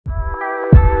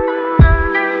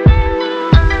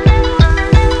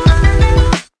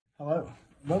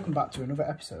Welcome back to another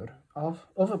episode of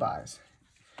OtherBuys.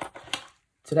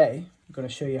 Today I'm going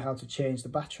to show you how to change the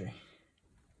battery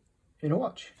in a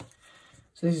watch.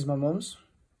 So this is my mum's.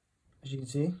 As you can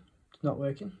see, it's not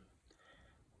working,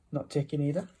 not ticking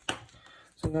either.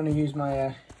 So I'm going to use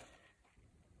my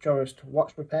Jorist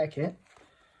watch repair kit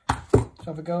to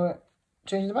have a go at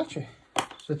changing the battery.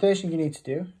 So the first thing you need to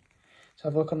do is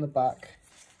have a look on the back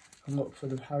and look for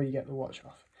how you get the watch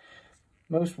off.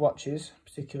 Most watches,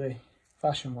 particularly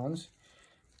fashion ones,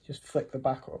 just flick the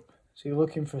back up. So you're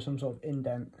looking for some sort of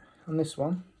indent. On this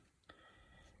one,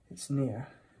 it's near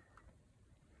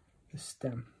the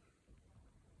stem.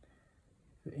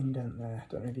 The indent there,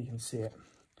 don't know if you can see it.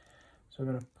 So I'm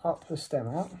going to pop the stem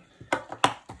out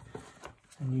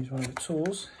and use one of the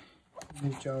tools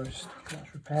in the Jorist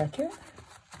watch repair kit.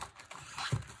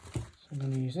 So I'm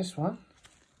going to use this one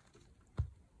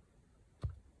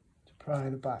to pry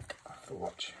the back off the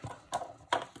watch.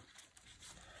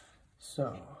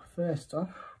 So first off,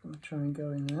 I'm going to try and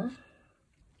go in there.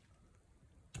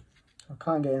 So I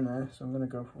can't get in there, so I'm going to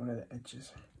go for one of the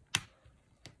edges.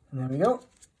 And there we go.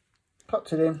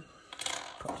 Popped it in,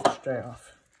 popped it straight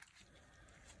off.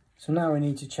 So now we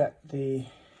need to check the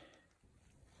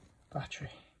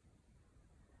battery.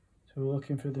 So we're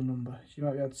looking for the number. So you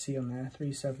might be able to see on there,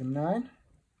 379.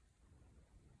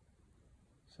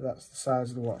 So that's the size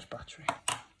of the watch battery.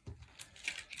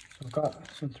 So I've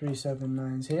got some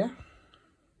 379s here.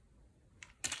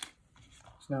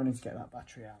 So now I need to get that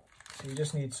battery out. So you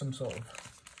just need some sort of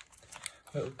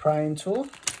little prying tool.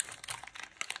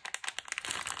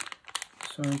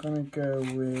 So I'm going to go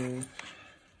with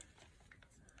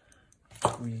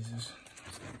tweezers.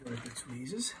 Go with the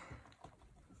tweezers.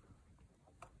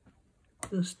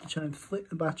 Just to try and flick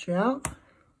the battery out.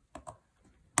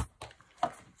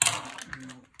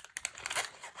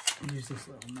 Use this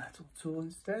little metal tool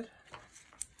instead.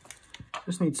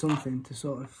 Just need something to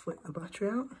sort of flick the battery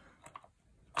out.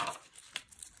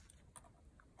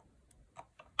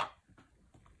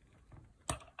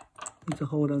 Need to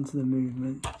hold on to the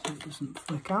movement so it doesn't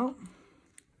flick out.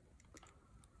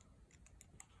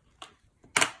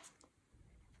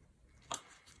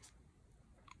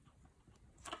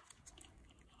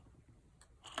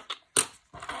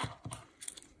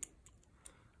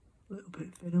 A little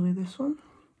bit fiddly this one.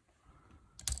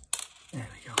 There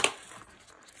we go.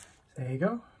 There you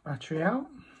go, battery out.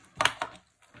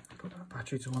 Put that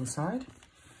battery to one side.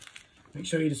 Make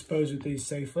sure you dispose of these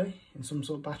safely in some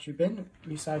sort of battery bin,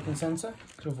 recycling centre,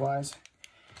 because otherwise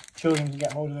children can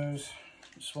get hold of those,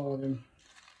 swallow them.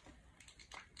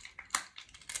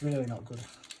 Really not good.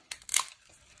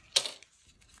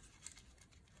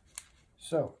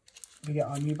 So we get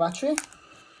our new battery.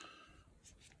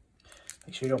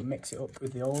 Make sure you don't mix it up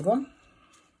with the old one.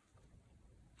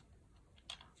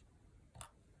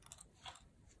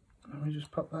 And we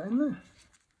just pop that in there.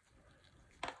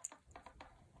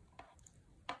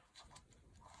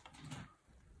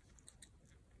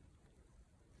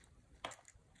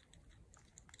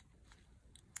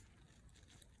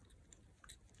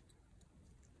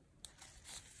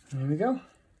 There we go.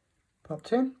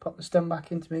 Popped in. Pop the stem back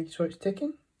in to make sure it's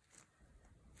ticking.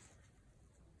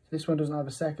 This one doesn't have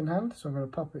a second hand, so I'm going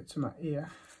to pop it to my ear.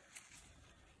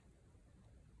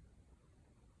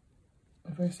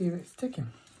 If I see that it's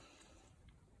ticking.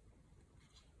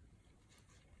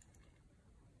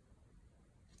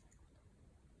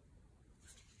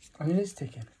 And it is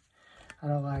ticking. I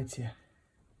don't lie to you.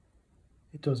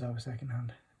 It does have a second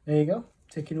hand. There you go,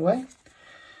 ticking away.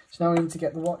 So now we need to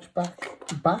get the watch back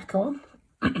on.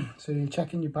 So you're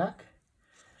checking your back,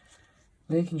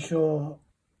 making sure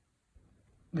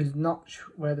the notch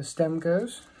where the stem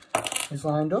goes is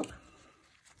lined up.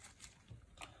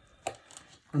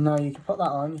 And now you can put that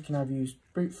on. You can either use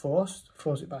brute force to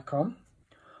force it back on,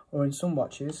 or in some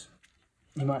watches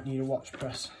you might need a watch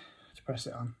press to press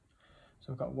it on.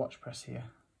 So I've got a watch press here.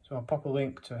 So I'll pop a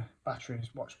link to batteries,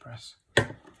 watch press,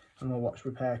 and my watch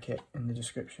repair kit in the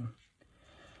description.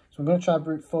 So I'm going to try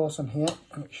brute force on here,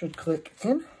 and it should click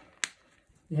in.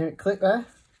 You hear it click there?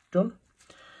 Done.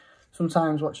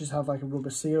 Sometimes watches have like a rubber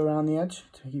seal around the edge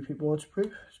to keep it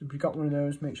waterproof. So if you've got one of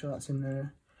those, make sure that's in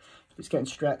there. If it's getting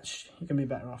stretched, you're going to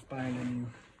be better off buying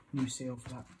a new seal for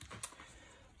that.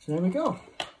 So there we go.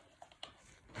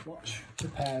 Watch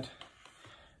repaired.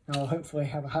 Now I'll hopefully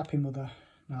have a happy mother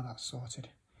now that's sorted.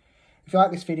 If you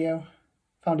like this video,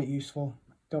 found it useful,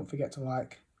 don't forget to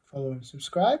like, follow and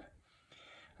subscribe.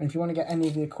 And if you want to get any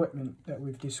of the equipment that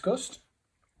we've discussed,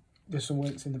 there's some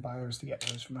links in the bios to get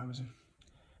those from Amazon.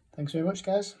 Thanks very much,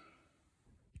 guys.